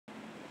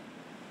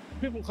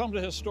People come to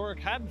historic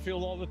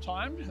Haddonfield all the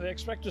time. They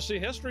expect to see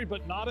history,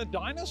 but not a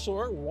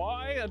dinosaur.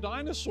 Why a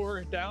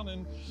dinosaur down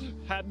in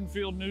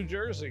Haddonfield, New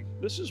Jersey?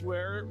 This is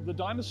where the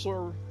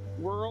dinosaur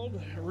world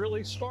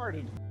really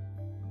started.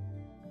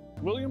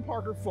 William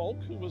Parker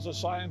Folk, who was a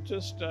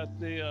scientist at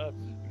the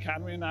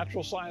Academy of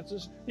Natural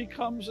Sciences, he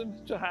comes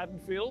into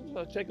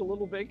Haddonfield, take a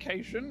little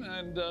vacation,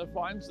 and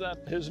finds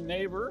that his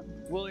neighbor,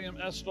 William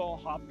Estall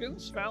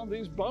Hopkins, found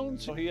these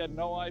bones. So he had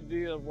no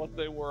idea of what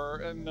they were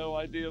and no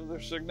idea of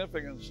their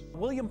significance.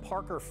 William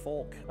Parker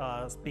Folk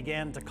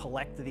began to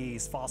collect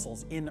these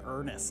fossils in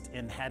earnest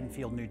in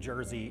Haddonfield, New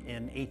Jersey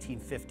in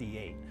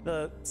 1858.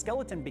 The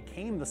skeleton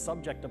became the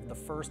subject of the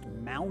first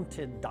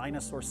mounted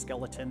dinosaur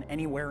skeleton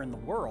anywhere in the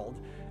world,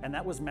 and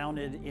that was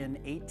mounted in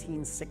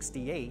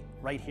 1868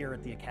 right here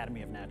at the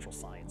Academy of Natural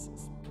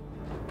Sciences.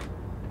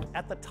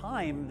 At the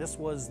time, this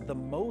was the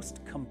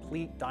most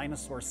complete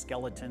dinosaur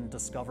skeleton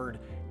discovered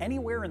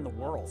anywhere in the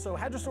world. So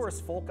Hadrosaurus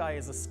folki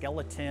is a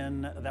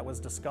skeleton that was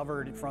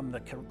discovered from the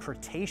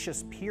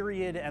Cretaceous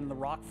period, and the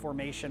rock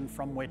formation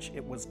from which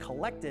it was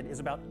collected is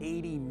about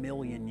 80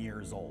 million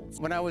years old.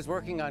 When I was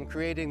working on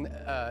creating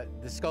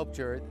the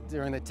sculpture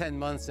during the 10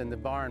 months in the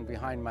barn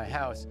behind my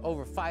house,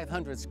 over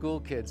 500 school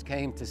kids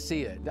came to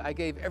see it. I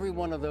gave every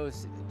one of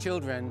those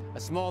children a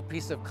small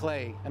piece of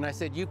clay, and I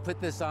said, you put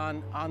this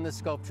on the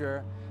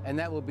sculpture, and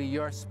that will be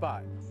your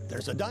spot.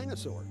 There's a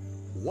dinosaur.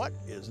 What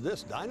is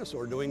this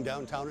dinosaur doing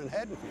downtown in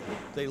Haddonfield?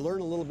 They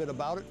learn a little bit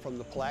about it from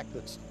the plaque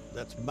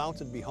that's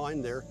mounted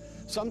behind there.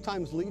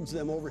 Sometimes leads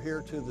them over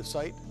here to the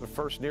site. The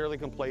first nearly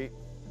complete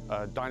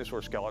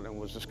dinosaur skeleton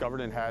was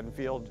discovered in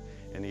Haddonfield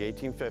in the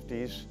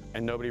 1850s,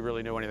 and nobody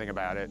really knew anything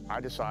about it. I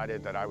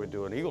decided that I would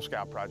do an Eagle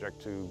Scout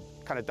project to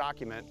kind of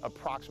document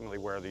approximately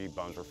where the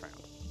bones were found.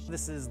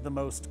 This is the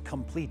most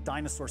complete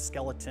dinosaur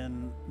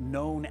skeleton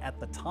known at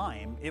the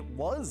time. It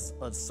was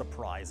a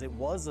surprise. It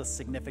was a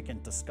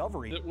significant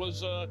discovery. It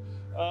was a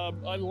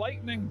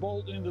lightning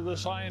bolt into the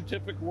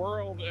scientific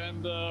world,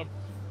 and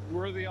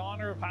we're the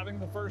honor of having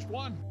the first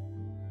one.